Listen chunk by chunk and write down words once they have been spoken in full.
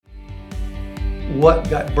what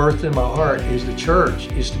got birthed in my heart is the church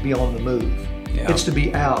is to be on the move. Yeah. It's to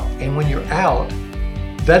be out. And when you're out,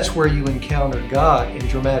 that's where you encounter God in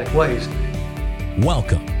dramatic ways.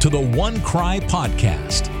 Welcome to the One Cry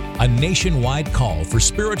Podcast, a nationwide call for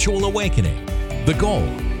spiritual awakening. The goal,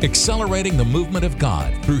 accelerating the movement of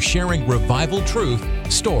God through sharing revival truth,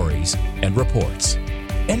 stories, and reports.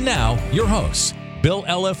 And now, your hosts, Bill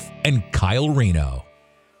Elliff and Kyle Reno.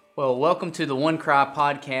 Well, welcome to the One Cry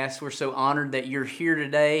Podcast. We're so honored that you're here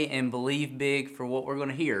today and believe big for what we're going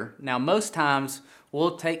to hear. Now, most times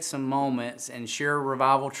we'll take some moments and share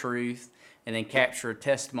revival truth and then capture a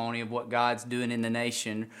testimony of what God's doing in the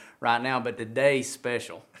nation right now. But today's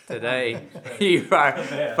special. Today, you are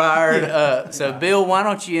fired up. So, Bill, why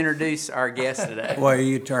don't you introduce our guest today? Well,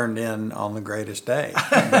 you turned in on the greatest day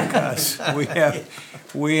because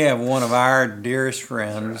we have one of our dearest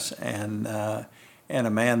friends and a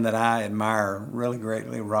man that I admire really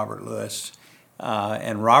greatly, Robert Lewis.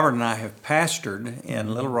 And Robert and I have pastored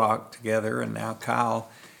in Little Rock together, and now Kyle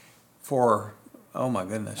for, oh my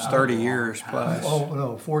goodness, 30 years plus. Oh,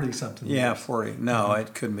 no, 40-something years. Yeah, 40. No,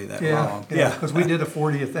 it couldn't be that long. Yeah, because we did a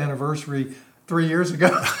 40th anniversary 3 years ago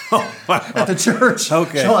at the church.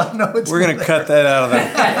 Okay, so I know we're going to cut that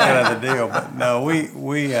out of the deal. But no,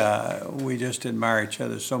 we just admire each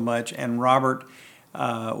other so much. And Robert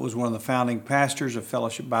was one of the founding pastors of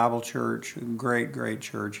Fellowship Bible Church, a great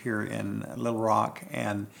church here in Little Rock,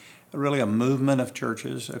 and really a movement of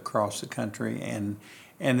churches across the country. And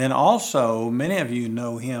then also, many of you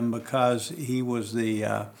know him because he was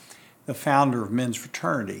the founder of Men's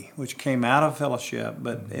Fraternity, which came out of Fellowship,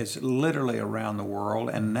 but it's literally around the world.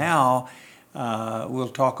 And now, we'll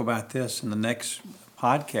talk about this in the next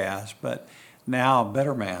podcast, but now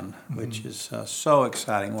Better Man, which is so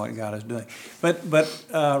exciting what God is doing. But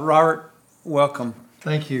Robert, welcome.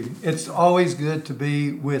 Thank you. It's always good to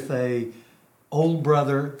be with a old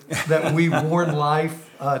brother that we've worn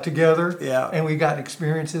life together. Yeah. And we got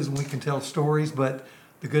experiences and we can tell stories, but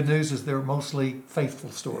the good news is they're mostly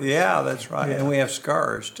faithful stories. Yeah, that's right. Yeah. And we have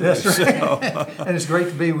scars too. That's right. So. And it's great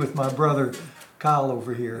to be with my brother Kyle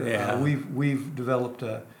over here. Yeah. We've developed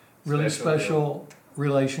a really special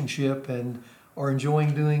relationship and are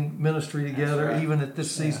enjoying doing ministry together, even at this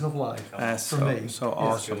season of life. That's for me. So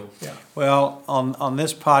awesome. Yeah. Well, on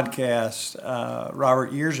this podcast,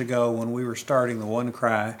 Robert, years ago when we were starting the One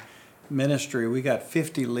Cry ministry, we got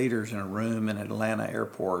 50 leaders in a room in Atlanta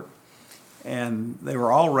Airport, and they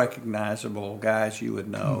were all recognizable guys you would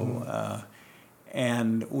know. Mm-hmm.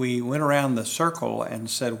 And we went around the circle and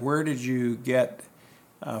said, where did you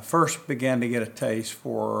first began to get a taste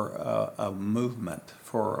for a movement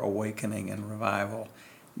for awakening and revival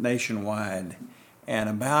nationwide? And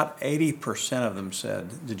about 80% of them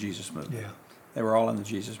said the Jesus movement. Yeah. They were all in the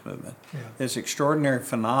Jesus movement. Yeah. This extraordinary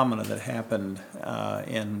phenomena that happened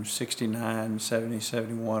in 69, 70,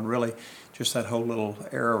 71, really just that whole little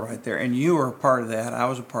era right there. And you were a part of that. I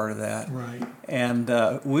was a part of that. Right. And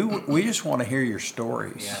we just want to hear your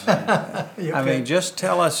stories. Yeah, okay. I mean, just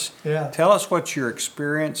tell us what your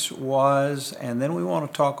experience was, and then we want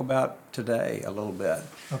to talk about today a little bit.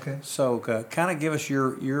 Okay. So kind of give us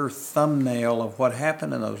your thumbnail of what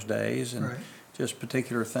happened in those days and just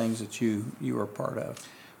particular things that you were a part of.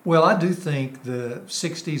 Well, I do think the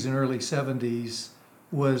 60s and early 70s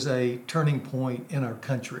was a turning point in our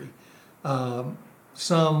country.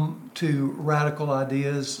 Some to radical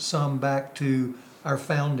ideas, some back to our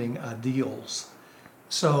founding ideals.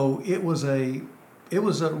 So it was a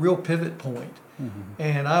real pivot point. Mm-hmm.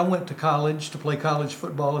 And I went to college to play college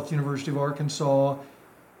football at the University of Arkansas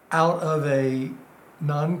out of a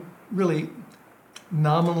nominally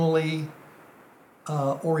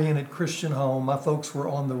oriented Christian home. My folks were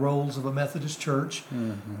on the rolls of a Methodist church.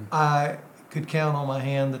 Mm-hmm. I could count on my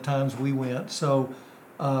hand the times we went. So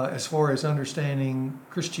as far as understanding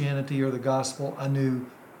Christianity or the gospel, I knew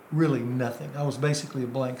really nothing. I was basically a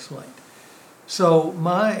blank slate. So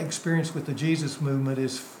my experience with the Jesus movement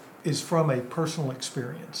is from a personal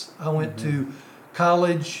experience. I went to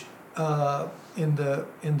college in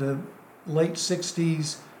the late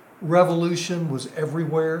 60s. Revolution was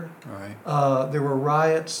everywhere. Right. There were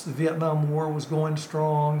riots. The Vietnam War was going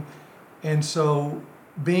strong. And so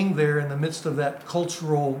being there in the midst of that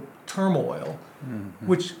cultural turmoil,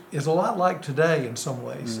 which is a lot like today in some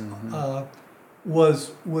ways,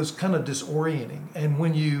 was kind of disorienting. And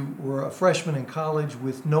when you were a freshman in college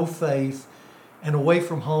with no faith and away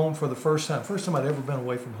from home for the first time I'd ever been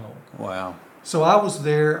away from home. Wow. So I was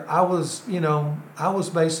there. I was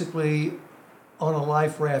basically on a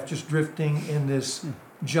life raft, just drifting in this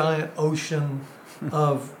giant ocean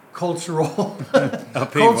of cultural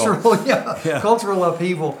upheaval. cultural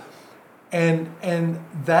upheaval. And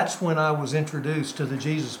that's when I was introduced to the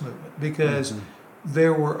Jesus movement, because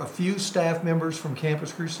there were a few staff members from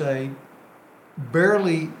Campus Crusade,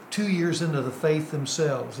 barely 2 years into the faith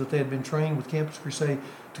themselves, that they had been trained with Campus Crusade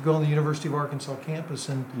to go on the University of Arkansas campus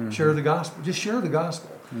and share the gospel, just share the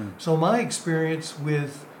gospel. So my experience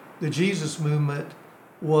with the Jesus movement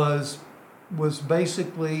was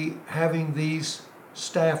basically having these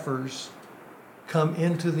staffers come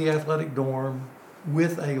into the athletic dorm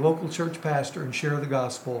with a local church pastor and share the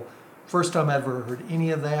gospel. First time I'd ever heard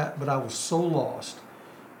any of that, but I was so lost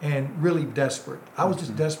and really desperate. I was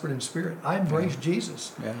just desperate in spirit. I embraced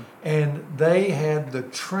Jesus. Yeah. And they had the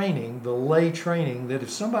training, the lay training, that if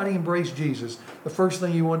somebody embraced Jesus, the first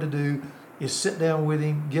thing you want to do is sit down with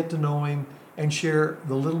him, get to know him, and share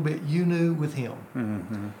the little bit you knew with him.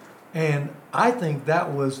 Mm-hmm. And I think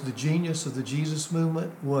that was the genius of the Jesus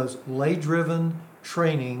movement, was lay-driven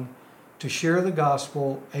training to share the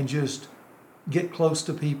gospel and just get close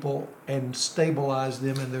to people and stabilize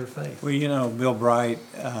them in their faith. Well, you know, Bill Bright,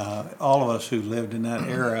 all of us who lived in that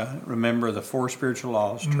era remember the Four Spiritual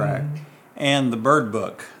Laws tract and the Bird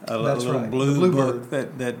Book, That's little right. blue, The blue book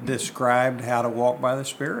bird. that described how to walk by the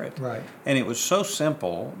Spirit. Right. And it was so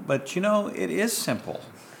simple, but you know, it is simple.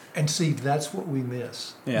 And see, that's what we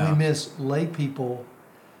miss. Yeah. We miss lay people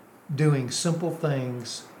doing simple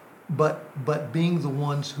things, but being the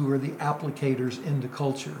ones who are the applicators into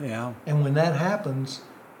culture. Yeah. And when that happens,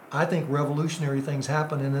 I think revolutionary things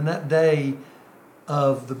happen. And in that day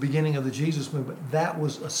of the beginning of the Jesus movement, that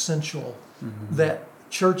was essential. That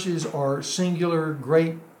churches are singular,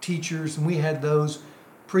 great teachers, and we had those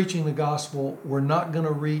preaching the gospel, were not going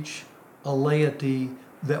to reach a laity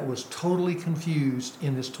that was totally confused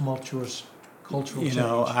in this tumultuous cultural change. You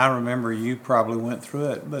know, I remember you probably went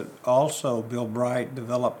through it, but also Bill Bright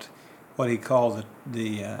developed what he called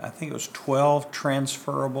the I think it was 12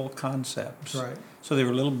 transferable concepts. That's right. So they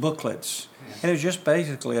were little booklets. And it was just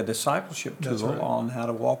basically a discipleship That's tool right. on how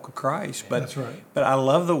to walk with Christ. But, That's right. But I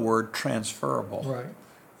love the word transferable. Right.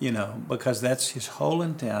 You know, because that's his whole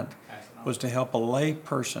intent, was to help a lay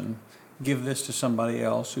person give this to somebody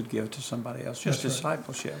else who'd give it to somebody else. Just That's right.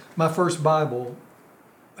 discipleship. My first Bible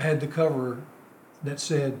had the cover that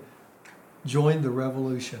said, "Join the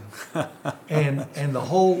revolution," and the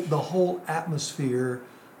whole atmosphere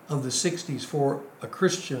of the '60s for a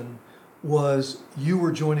Christian was, you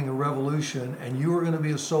were joining a revolution, and you were going to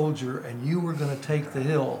be a soldier, and you were going to take the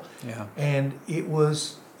hill. Yeah. And it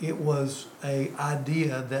was a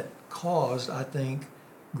idea that caused, I think,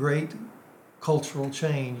 great cultural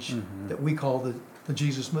change that we call the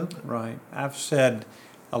Jesus movement. Right. I've said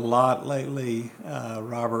a lot lately,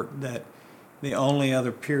 Robert, that the only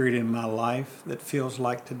other period in my life that feels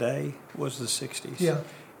like today was the '60s. Yeah.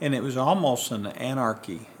 And it was almost an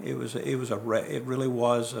anarchy. It really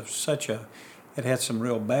was of such a. It had some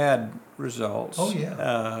real bad results. Oh,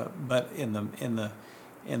 yeah. But in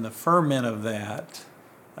the ferment of that,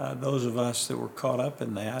 those of us that were caught up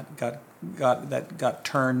in that got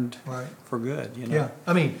turned Right. for good. You know. Yeah,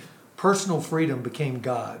 I mean, personal freedom became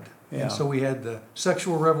God. Yeah. And so we had the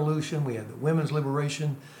sexual revolution, we had the women's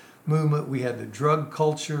liberation movement, we had the drug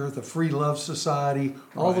culture, the free love society,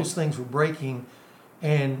 all Right. those things were breaking.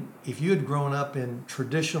 And if you had grown up in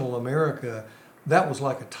traditional America, that was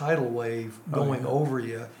like a tidal wave going over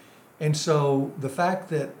you. And so the fact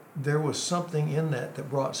that there was something in that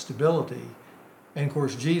brought stability, and of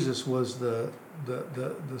course Jesus was the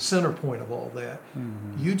center point of all that.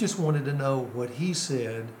 You just wanted to know what he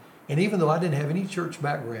said. And even though I didn't have any church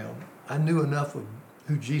background, I knew enough of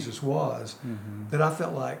who Jesus was that I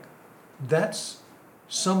felt like that's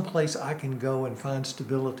someplace I can go and find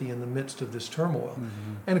stability in the midst of this turmoil.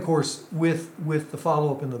 And of course, with the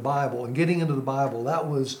follow-up in the Bible and getting into the Bible, that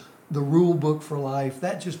was the rule book for life.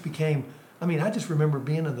 That just became, I mean, I just remember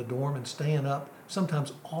being in the dorm and staying up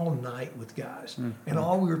sometimes all night with guys. And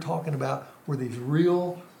all we were talking about were these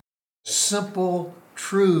real simple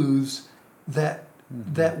truths that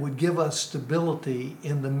would give us stability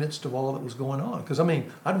in the midst of all that was going on. Because, I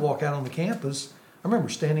mean, I'd walk out on the campus. I remember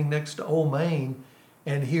standing next to Old Main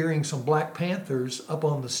and hearing some Black Panthers up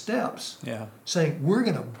on the steps Yeah. saying, "We're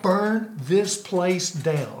going to burn this place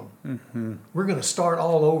down. We're going to start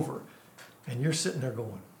all over." And you're sitting there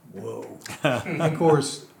going, whoa. And of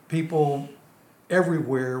course, people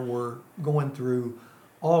everywhere were going through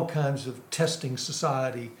all kinds of testing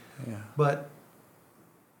society. Yeah. But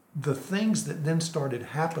the things that then started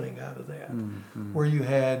happening out of that, where you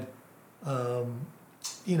had,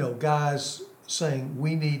 guys saying,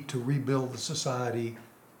 we need to rebuild the society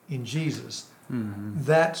in Jesus.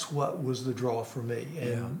 That's what was the draw for me.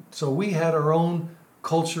 And so we had our own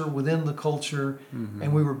culture within the culture,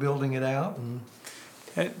 and we were building it out. And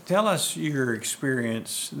Tell us your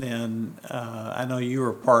experience then. I know you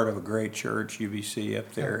were part of a great church, UBC,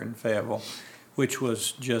 up there in Fayetteville, which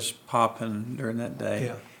was just popping during that day.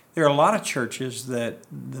 Yeah. There are a lot of churches that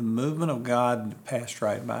the movement of God passed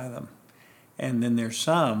right by them. And then there's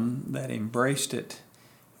some that embraced it.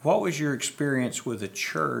 What was your experience with the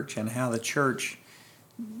church and how the church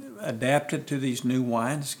adapted to these new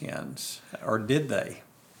wineskins? Or did they?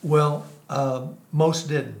 well, most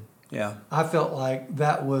didn't. Yeah. I felt like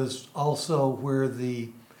that was also where the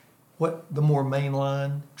more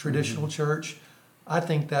mainline traditional church. I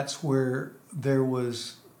think that's where there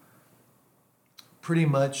was pretty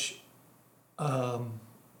much a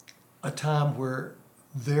time where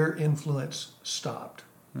their influence stopped.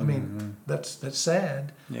 I mean, that's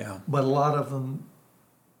sad, Yeah. but a lot of them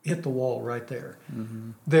hit the wall right there.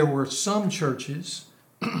 There were some churches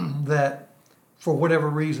that, for whatever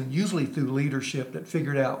reason, usually through leadership, that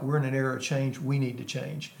figured out we're in an era of change, we need to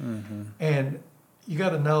change. And you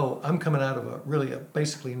got to know, I'm coming out of a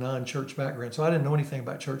basically non-church background, so I didn't know anything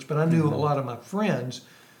about church, but I knew a lot of my friends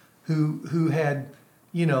who had,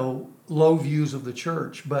 low views of the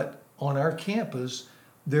church. But on our campus,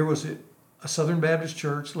 there was a Southern Baptist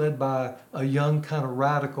church led by a young kind of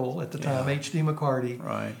radical at the time, H.D. McCarty.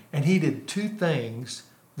 Right. And he did two things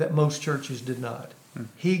that most churches did not.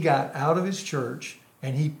 He got out of his church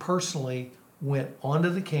and he personally went onto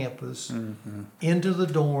the campus, into the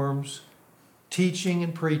dorms, teaching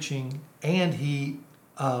and preaching, and he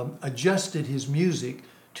adjusted his music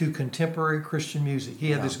to contemporary Christian music.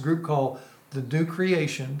 He had this group called the New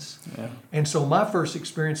Creations. Yeah. And so my first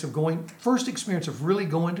experience of really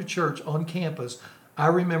going to church on campus, I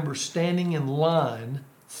remember standing in line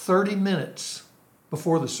 30 minutes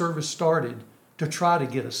before the service started to try to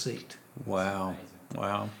get a seat. Wow.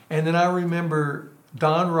 Wow. And then I remember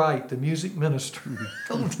Don Wright, the music minister.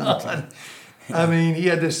 Oh, Don. I mean, he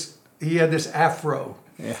had this afro.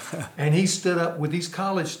 Yeah. And he stood up with these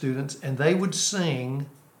college students, and they would sing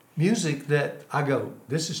music that I go,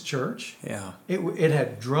 this is church. Yeah. It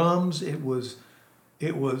had drums. It's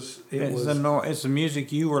the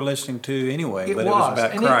music you were listening to anyway, It but was. it was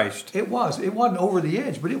about And Christ. It wasn't over the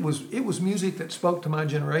edge, but it was music that spoke to my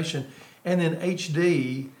generation. And then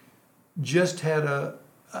HD just had a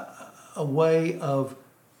way of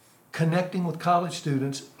connecting with college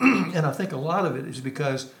students, and I think a lot of it is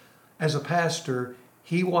because as a pastor,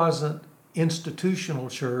 he wasn't institutional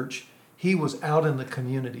church. He was out in the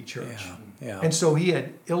community church. Yeah. And so he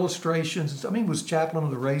had illustrations. I mean, he was chaplain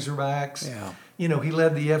of the Razorbacks. Yeah. He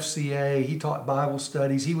led the FCA. He taught Bible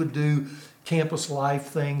studies. He would do campus life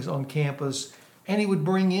things on campus. And he would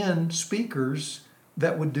bring in speakers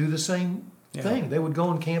that would do the same thing. They would go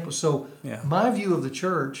on campus. So my view of the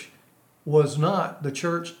church was not the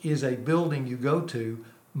church is a building you go to.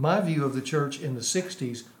 My view of the church in the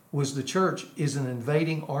 60s was the church is an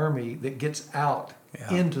invading army that gets out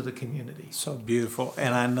into the community. So beautiful.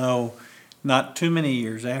 And I know not too many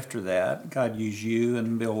years after that, God used you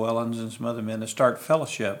and Bill Wellens and some other men to start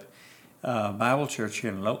Fellowship Bible Church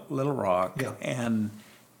here in Little Rock. Yeah.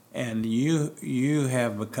 And you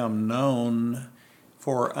have become known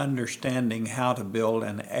for understanding how to build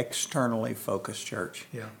an externally focused church.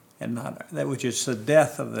 Yeah. And not that, which is the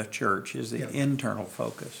death of the church, is the internal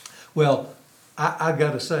focus. Well, I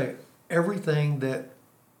got to say, everything that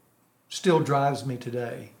still drives me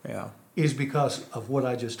today is because of what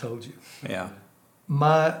I just told you. Yeah.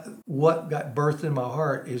 What got birthed in my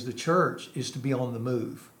heart is the church is to be on the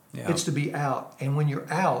move. Yeah. It's to be out. And when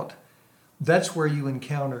you're out, that's where you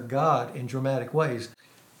encounter God in dramatic ways.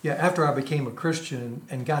 Yeah, after I became a Christian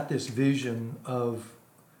and got this vision of,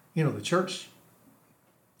 the church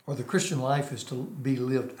or the Christian life is to be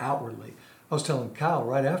lived outwardly. I was telling Kyle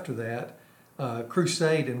right after that,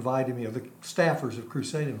 Crusade invited me, or the staffers of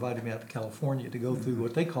Crusade invited me out to California to go through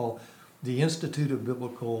what they call the Institute of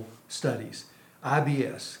Biblical Studies,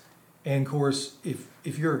 IBS. And of course,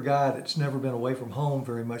 if you're a guy that's never been away from home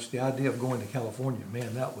very much, the idea of going to California,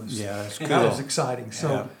 man, that was exciting.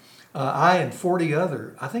 So I and 40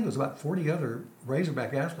 other, I think it was about 40 other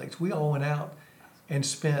Razorback athletes, we all went out and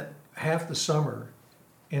spent half the summer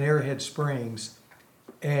in Arrowhead Springs.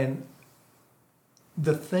 And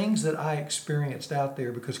the things that I experienced out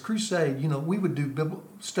there, because Crusade, we would do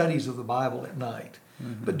studies of the Bible at night.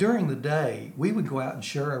 But during the day, we would go out and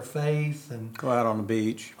share our faith and go out on the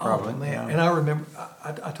beach, probably. Oh, man. And I remember,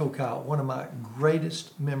 I told Kyle, one of my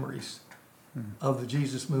greatest memories of the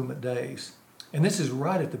Jesus Movement days, and this is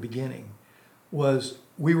right at the beginning, was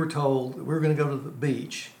we were told we were going to go to the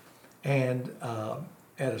beach, and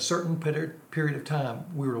at a certain period of time,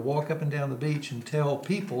 we were to walk up and down the beach and tell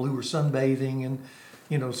people who were sunbathing and,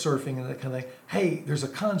 surfing and that kind of thing, hey, there's a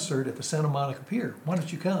concert at the Santa Monica Pier. Why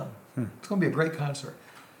don't you come? It's going to be a great concert.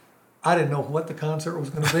 I didn't know what the concert was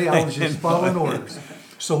going to be. I was just following orders.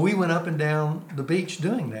 So we went up and down the beach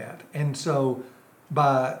doing that. And so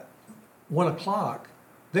by 1 o'clock,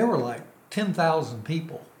 there were like 10,000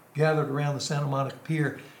 people gathered around the Santa Monica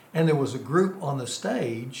Pier. And there was a group on the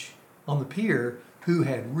stage on the pier who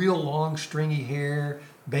had real long stringy hair,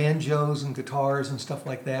 banjos and guitars and stuff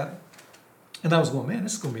like that. And I was going, man,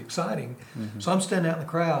 this is going to be exciting. So I'm standing out in the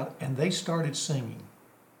crowd, and they started singing.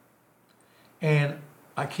 And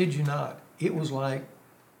I kid you not, it was like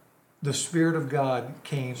the Spirit of God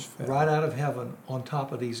came right out of heaven on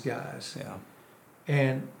top of these guys. Yeah.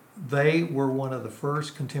 And they were one of the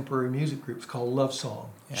first contemporary music groups called Love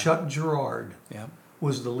Song. Yeah. Chuck Girard Yeah.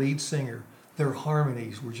 was the lead singer. Their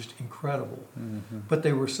harmonies were just incredible. But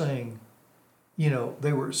they were saying,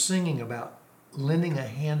 they were singing about lending a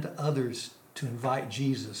hand to others to invite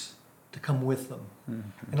Jesus to come with them.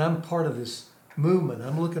 And I'm part of this movement.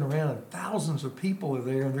 I'm looking around and thousands of people are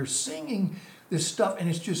there and they're singing this stuff, and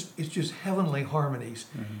it's just heavenly harmonies.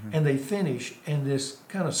 And they finish, and this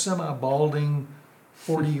kind of semi-balding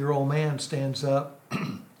 40-year-old man stands up,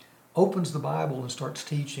 opens the Bible and starts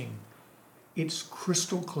teaching. It's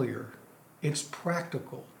crystal clear. It's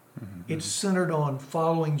practical. It's centered on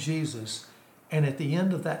following Jesus. And at the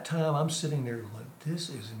end of that time, I'm sitting there going, this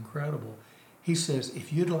is incredible. He says,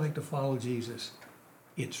 if you'd like to follow Jesus,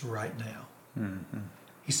 it's right now.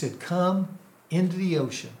 He said, come into the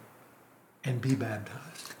ocean and be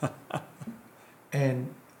baptized.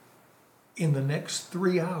 And in the next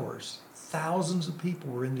 3 hours, thousands of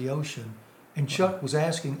people were in the ocean, and Chuck was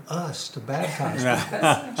asking us to baptize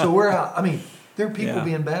them. So we're out. I mean, there are people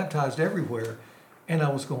being baptized everywhere, and I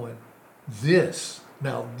was going, this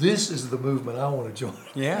is the movement I want to join.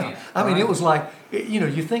 Yeah. I mean, it was like,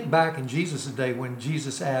 you think back in Jesus' day when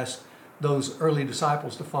Jesus asked those early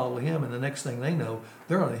disciples to follow him, and the next thing they know,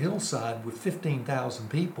 they're on a hillside with 15,000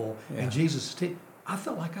 people, and Jesus, I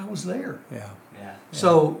felt like I was there. Yeah.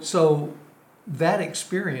 So that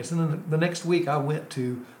experience, and then the next week I went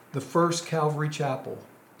to the First Calvary Chapel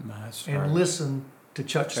Nice. and listened to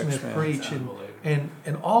Chuck Smith preach, That's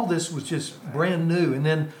and all this was just brand new. And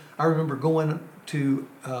then I remember going to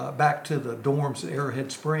back to the dorms at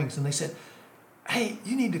Arrowhead Springs, and they said, hey,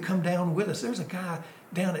 you need to come down with us. There's a guy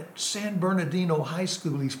down at San Bernardino High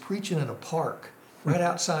School. He's preaching in a park right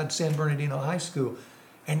outside San Bernardino High School.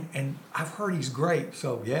 And I've heard he's great.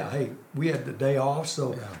 So, hey, we had the day off,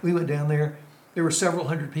 so we went down there. There were several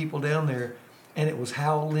hundred people down there, and it was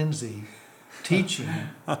Hal Lindsey teaching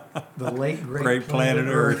the late great planet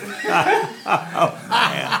Earth. Oh,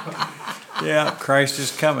 man. Yeah, Christ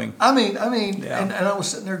is coming. I mean, and I was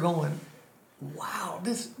sitting there going, wow,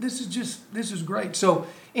 this is great. So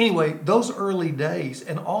anyway, those early days,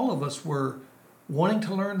 and all of us were wanting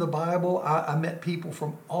to learn the Bible. I met people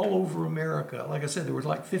from all over America. Like I said, there was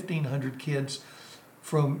like 1,500 kids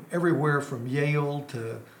from everywhere, from Yale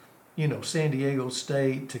to, San Diego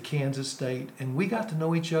State to Kansas State, and we got to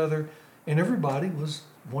know each other, and everybody was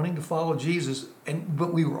wanting to follow Jesus.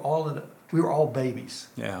 But we were all babies.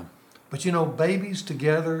 Yeah. But babies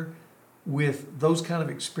together with those kind of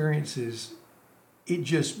experiences, it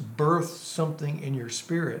just births something in your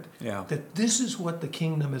spirit that this is what the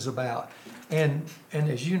kingdom is about. And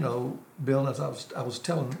as you know, Bill, as I was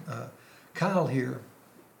telling Kyle here,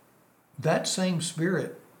 that same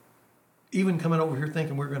spirit, even coming over here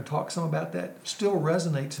thinking we're going to talk some about that, still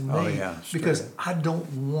resonates in me because I don't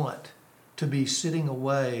want to be sitting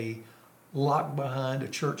away, locked behind a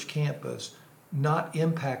church campus, not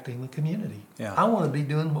impacting the community. Yeah. I want to be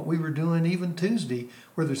doing what we were doing even Tuesday,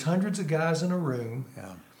 where there's hundreds of guys in a room.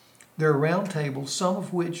 Yeah. There are round tables, some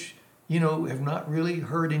of which, have not really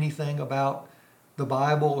heard anything about the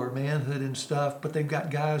Bible or manhood and stuff, but they've got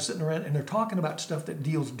guys sitting around and they're talking about stuff that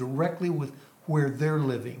deals directly with where they're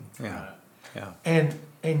living. Yeah. Yeah. And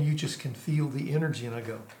you just can feel the energy, and I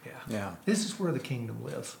go, this is where the kingdom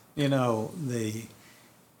lives.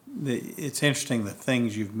 It's interesting the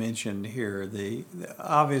things you've mentioned here.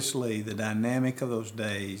 Obviously the dynamic of those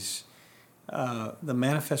days, the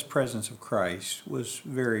manifest presence of Christ was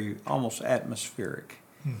very almost atmospheric,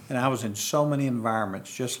 and I was in so many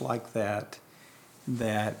environments just like that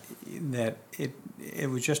it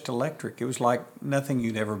was just electric. It was like nothing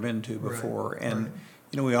you'd ever been to before, and.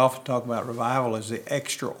 We often talk about revival as the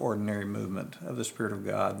extraordinary movement of the Spirit of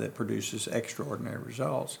God that produces extraordinary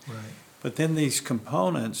results. Right. But then these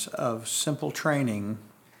components of simple training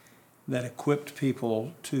that equipped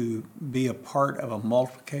people to be a part of a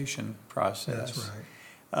multiplication process. That's right.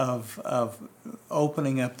 of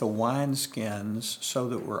opening up the wineskins so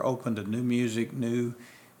that we're open to new music, new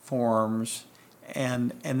forms,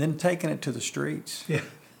 and then taking it to the streets. Yeah.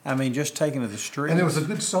 I mean, just taking it to the streets. And there was a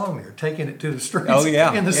good song there, "Taking It to the Streets." Oh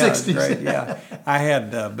yeah, in the yeah, it was 60s. great, yeah. I had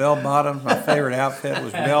bell bottoms. My favorite outfit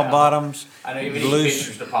was bell bottoms, I know you need blue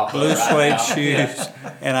pictures to pop up blue right suede now. shoes,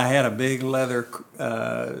 and I had a big leather,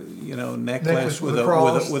 necklace Necklace with with a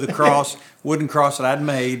cross. with a cross, wooden cross that I'd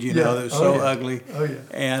made. You know, Yeah. that was Oh, so yeah. ugly. Oh, yeah.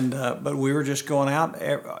 And but we were just going out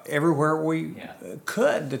everywhere we Yeah.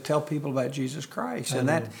 could to tell people about Jesus Christ, and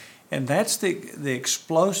that. And that's the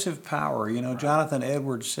explosive power. You know, Jonathan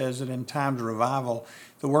Edwards says that in times of revival,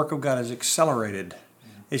 the work of God is accelerated.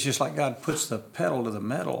 It's just like God puts the pedal to the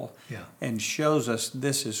metal and shows us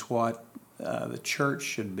this is what the church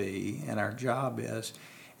should be and our job is.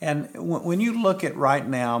 And when you look at right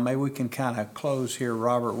now, maybe we can kind of close here,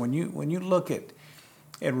 Robert. When you look at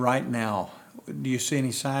right now, do you see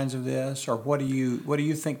any signs of this, or what do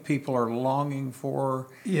you think people are longing for?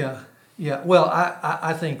 Yeah. Well,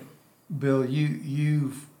 I think, Bill,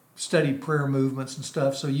 you've studied prayer movements and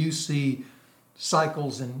stuff, so you see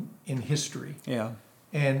cycles in history. Yeah.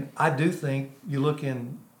 And I do think you look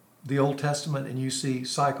in the Old Testament and you see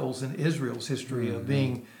cycles in Israel's history of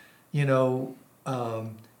being,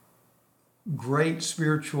 great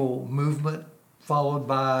spiritual movement followed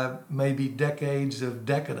by maybe decades of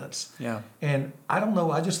decadence. Yeah. And I don't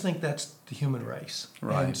know, I just think that's the human race.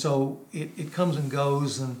 Right. And so it comes and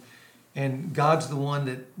goes, and God's the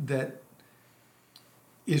one that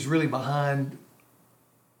is really behind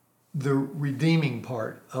the redeeming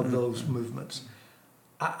part of those movements.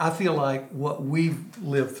 I feel like what we've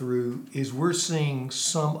lived through is we're seeing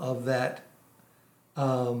some of that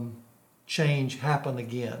change happen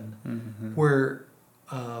again, where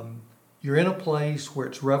you're in a place where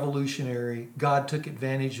it's revolutionary. God took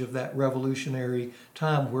advantage of that revolutionary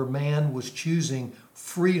time where man was choosing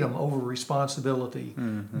freedom over responsibility.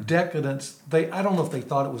 Decadence, I don't know if they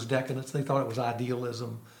thought it was decadence, they thought it was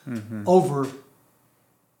idealism over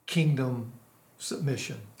kingdom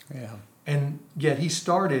submission. Yeah. And yet he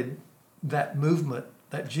started that movement,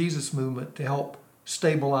 that Jesus movement, to help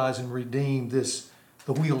stabilize and redeem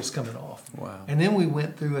the wheels coming off. Wow. And then we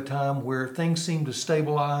went through a time where things seemed to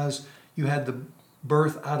stabilize. You had the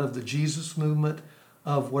birth out of the Jesus movement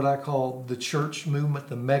of what I call the church movement,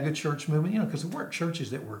 the mega church movement, because there weren't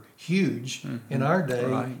churches that were huge in our day.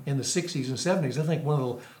 Right. In the 60s and 70s. I think one of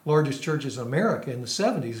the largest churches in America in the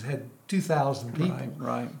 70s had 2,000 people.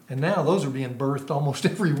 Right. And now those are being birthed almost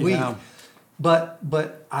every week. Yeah.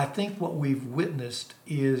 But I think what we've witnessed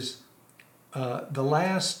is the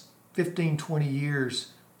last 15, 20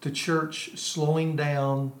 years, the church slowing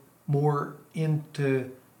down more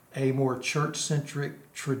into a more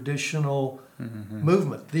church-centric, traditional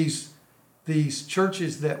movement. These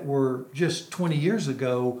churches that were just 20 years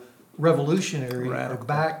ago revolutionary Radical. are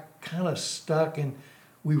back kind of stuck, and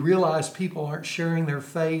we realize people aren't sharing their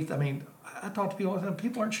faith. I mean, I talk to people all the time,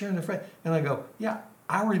 people aren't sharing their faith. And I go, yeah,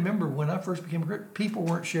 I remember when I first became a Christian, people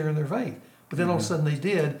weren't sharing their faith. But then all of a sudden they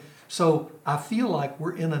did. So I feel like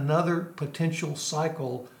we're in another potential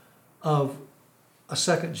cycle of a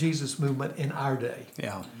second Jesus movement in our day.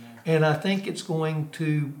 Yeah. And I think it's going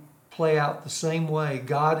to play out the same way.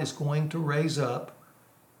 God is going to raise up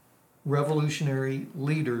revolutionary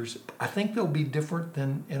leaders. I think they'll be different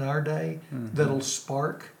than in our day, that'll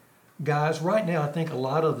spark guys. Right now, I think a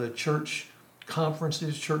lot of the church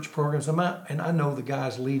conferences, church programs, and I know the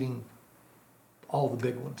guys leading all the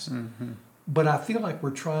big ones, but I feel like we're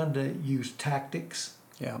trying to use tactics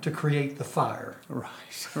to create the fire.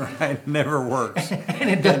 Right. Never works. And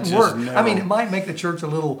it just doesn't work. never- I mean, it might make the church a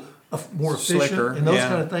little more efficient Slicker, and those yeah.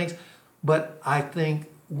 kind of things, but I think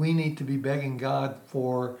we need to be begging God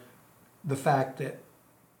for the fact that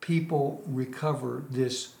people recover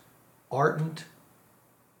this ardent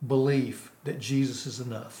belief that Jesus is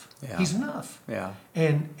enough. Yeah. He's enough. Yeah.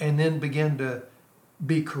 And then begin to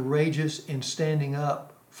be courageous in standing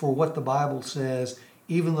up for what the Bible says,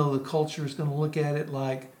 even though the culture is going to look at it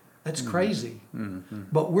like, that's crazy.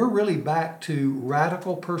 But we're really back to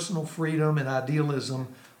radical personal freedom and idealism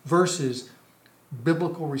versus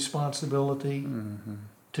biblical responsibility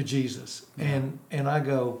to Jesus. And I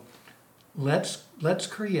go, let's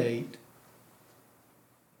create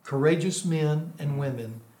courageous men and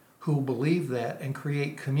women who believe that and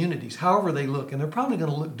create communities, however they look. And they're probably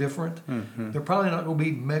going to look different. They're probably not going to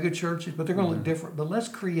be mega churches, but they're going to look different. But let's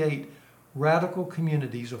create radical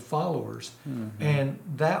communities of followers, and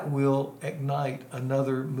that will ignite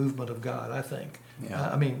another movement of God, I think.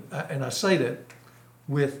 Yeah. And I say that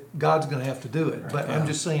with God's going to have to do it, but I'm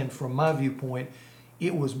just saying from my viewpoint,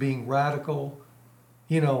 it was being radical,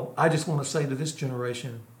 I just want to say to this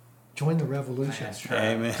generation, join the revolution.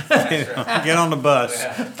 Amen. Get on the bus.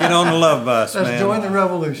 Get on the love bus, Let's man. join the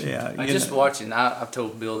revolution. Yeah. I just watching. I've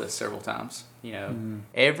told Bill this several times.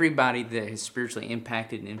 Everybody that has spiritually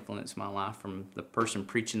impacted and influenced my life, from the person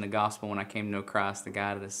preaching the gospel when I came to know Christ, the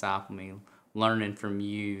guy to disciple me, learning from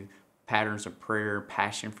you, patterns of prayer,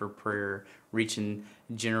 passion for prayer, reaching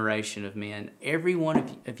a generation of men. Every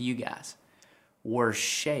one of you guys were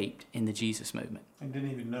shaped in the Jesus movement. I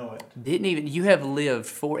didn't even know it. You have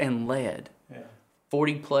lived and led Yeah.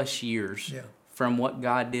 40 plus years Yeah. from what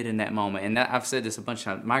God did in that moment. And I've said this a bunch of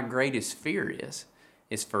times. My greatest fear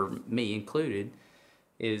is for me included,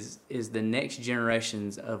 is the next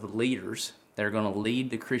generations of leaders that are going to lead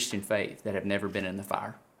the Christian faith that have never been in the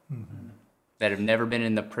fire, that have never been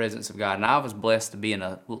in the presence of God. And I was blessed to be in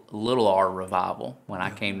a little R revival when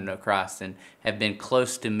I came to know Christ, and have been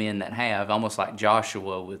close to men that have, almost like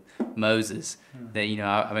Joshua with Moses, that,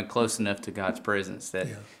 I've been close enough to God's presence that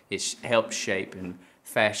it's helped shape and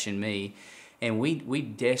fashion me. And we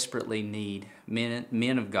desperately need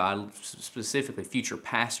men of God, specifically future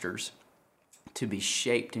pastors, to be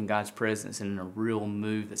shaped in God's presence and in a real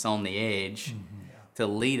move that's on the edge to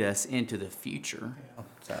lead us into the future.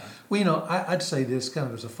 Well, I'd say this kind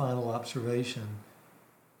of as a final observation.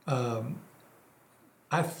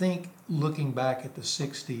 I think looking back at the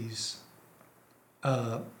 60s,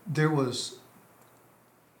 there was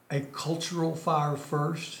a cultural fire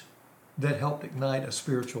first that helped ignite a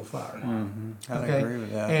spiritual fire. I agree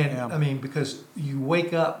with that. And yeah. I mean, because you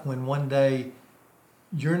wake up when one day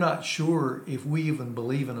you're not sure if we even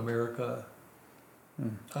believe in America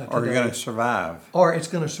Or you're going to today, survive. or it's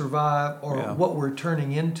going to survive, or Yeah. what we're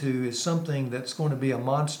turning into is something that's going to be a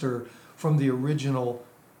monster from the original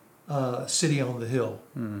city on the hill.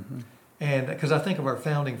 And because I think of our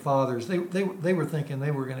founding fathers, they were thinking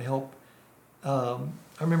they were going to help. I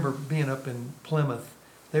remember being up in Plymouth,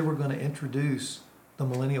 they were going to introduce the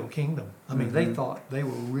millennial kingdom. I mean, they thought they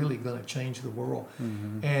were really going to change the world.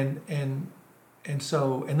 And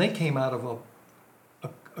so they came out of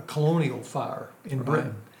a colonial fire in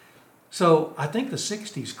Britain. So I think the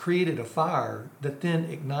 60s created a fire that then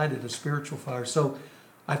ignited a spiritual fire. So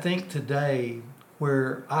I think today,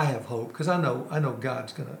 where I have hope, because I know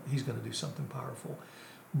He's gonna do something powerful,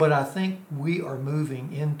 but I think we are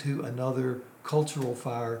moving into another cultural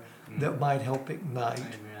fire that might help ignite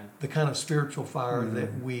the kind of spiritual fire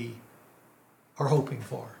that we are hoping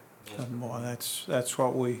for. Boy, that's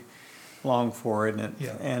what we long for, isn't it?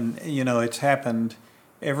 Yeah. And it's happened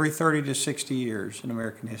every 30 to 60 years in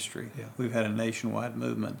American history. Yeah. We've had a nationwide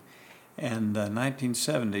movement, and the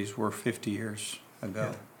 1970s were 50 years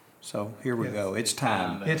ago. Yeah. So here we Yeah. go. It's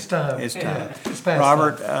time. It's time. It's Yeah. time. It's past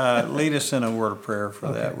Robert, time. lead us in a word of prayer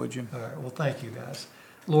for that, Okay. would you? All right. Well, thank you, guys.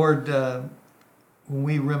 Lord, when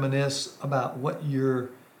we reminisce about what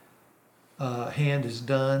your hand has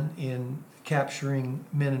done in capturing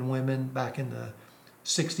men and women back in the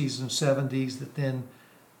 60s and 70s, that then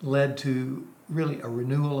led to really a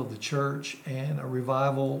renewal of the church and a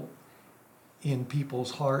revival in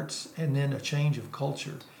people's hearts, and then a change of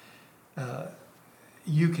culture.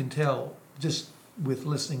 You can tell just with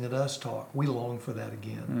listening at us talk, we long for that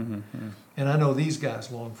again. And I know these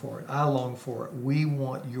guys long for it. I long for it. We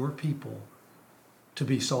want your people to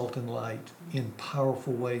be salt and light in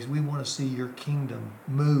powerful ways. We want to see your kingdom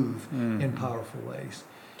move in powerful ways.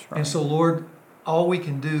 That's right. And so, Lord, all we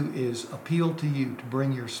can do is appeal to you to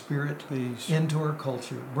bring your spirit Please. into our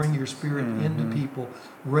culture, bring your spirit into people,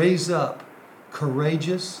 raise up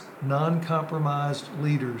courageous, non-compromised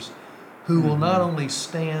leaders who will not only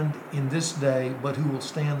stand in this day, but who will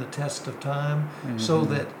stand the test of time, so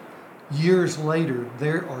that years later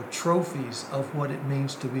there are trophies of what it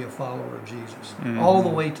means to be a follower of Jesus, all the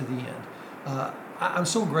way to the end. I'm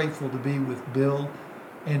so grateful to be with Bill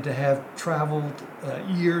and to have traveled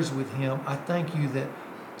years with him. I thank you that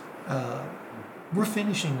we're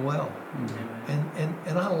finishing well,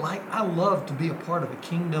 and I love to be a part of a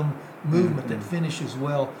kingdom movement that finishes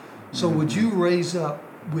well. So would you raise up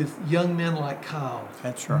with young men like Kyle,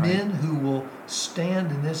 That's right. men who will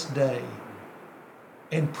stand in this day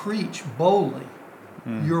and preach boldly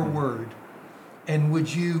your word, and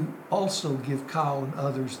would you also give Kyle and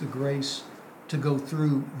others the grace to go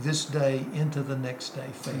through this day into the next day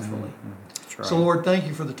faithfully. That's right. So, Lord, thank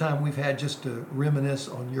you for the time we've had just to reminisce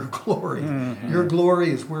on your glory. Your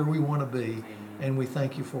glory is where we want to be, and we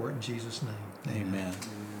thank you for it in Jesus' name. Amen.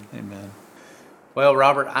 Amen. Well,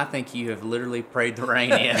 Robert, I think you have literally prayed the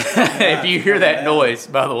rain in. If you hear that noise,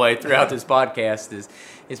 by the way, throughout this podcast,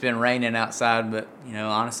 it's been raining outside, but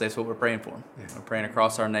honestly, that's what we're praying for. We're praying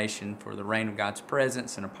across our nation for the rain of God's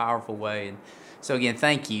presence in a powerful way, and So again,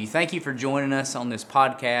 thank you. Thank you for joining us on this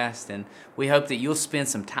podcast, and we hope that you'll spend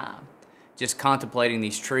some time just contemplating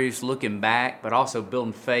these truths, looking back, but also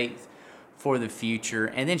building faith for the future,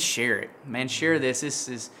 and then share it. Man, share this. This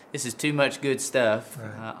is too much good stuff,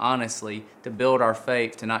 honestly, to build our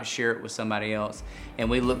faith, to not share it with somebody else. And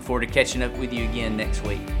we look forward to catching up with you again next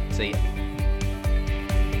week. See ya.